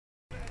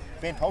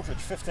Ben Paltridge,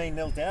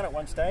 15-0 down at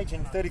one stage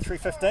and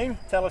 33-15.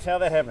 Tell us how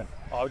that happened.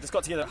 Oh, we just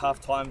got together at half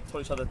time,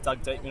 taught each other,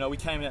 dug deep. You know, we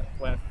came out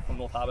from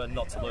North Harbour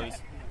not to lose.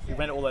 We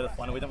went it all the way to the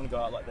final. We didn't want to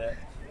go out like that.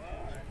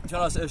 To be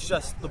honest, it was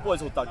just the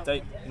boys all dug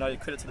deep. You know,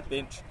 credit to the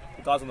bench,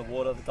 the guys on the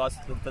water, the guys,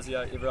 the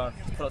physio, everyone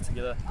just put it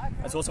together.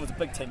 It's awesome. It was a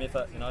big team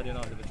effort. You know, they're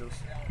not individuals.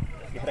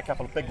 You had a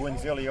couple of big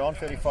wins early on,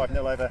 35-0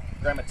 over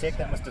Grammar Tech.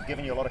 That must have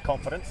given you a lot of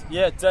confidence.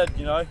 Yeah, it did.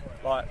 You know,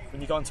 like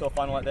when you go into a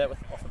final like that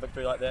off a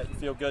victory like that, you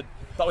feel good.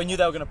 But we knew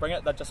they were going to bring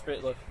it. They just beat,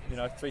 you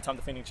know, 3-time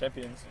defending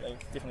champions. They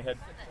definitely had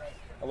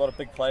a lot of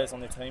big players on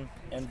their team,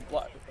 and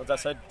like as I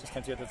said, just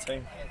came together as a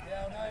team.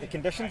 The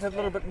conditions are a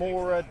little bit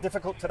more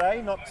difficult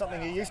today, not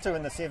something you're used to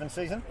in the Sevens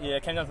season. Yeah,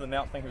 it came down to the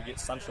Mount, thinking we'd get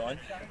sunshine.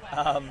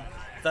 But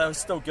it was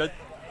still good.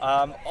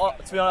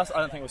 To be honest, I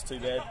don't think it was too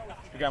bad.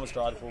 The ground was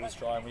dry, the ball was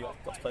dry, and we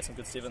got to play some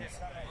good sevens.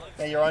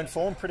 Now your own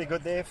form, pretty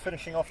good there,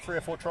 finishing off 3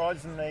 or 4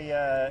 tries in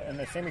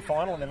the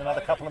semi-final and then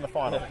another couple in the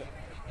final.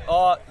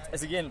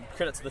 As again,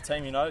 credit to the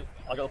team, you know.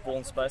 I got the ball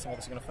in space, I'm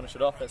obviously going to finish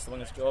it off. That's the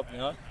winner's job, you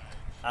know.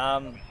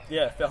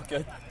 Yeah, it felt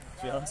good,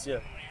 to be honest, yeah.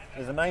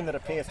 There's a name that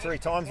appears 3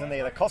 times in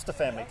there, the Costa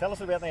family. Tell us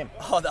about them.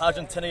 Oh, the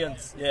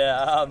Argentinians,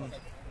 yeah.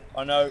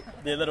 I know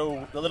they're the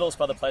littlest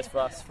brother place for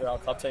us, for our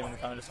club team, and we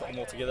kind of just got them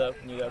all together.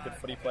 We knew they were good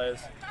footy players.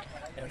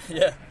 And,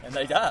 yeah, and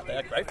they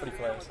are great footy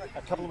players.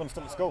 A couple of them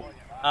still at school?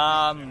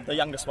 The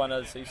youngest one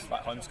he's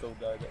like homeschooled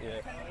though, but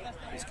yeah,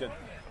 he's good.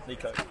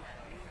 Nico.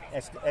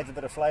 Adds a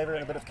bit of flavour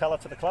and a bit of colour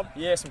to the club?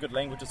 Yeah, some good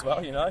language as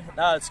well, you know.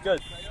 No, it's good.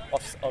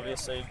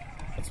 Obviously,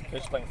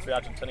 it's playing with 3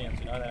 Argentinians,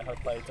 you know, they know how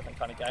to play a different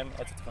kind of game,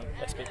 adds a different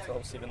aspect to the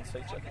whole sevens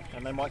feature.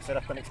 And they might set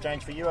up an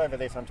exchange for you over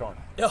there sometime?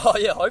 Oh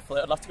yeah,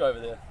 hopefully, I'd love to go over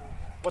there.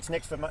 What's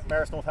next for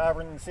Marist North Harbour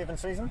in the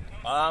Sevens season?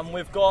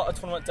 We've got a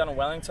tournament down in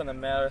Wellington, the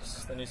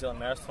New Zealand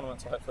Marist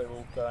tournament, so hopefully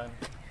we'll go and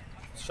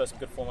show some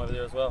good form over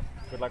there as well.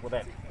 Good luck with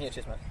that. Yeah,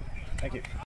 cheers mate. Thank you.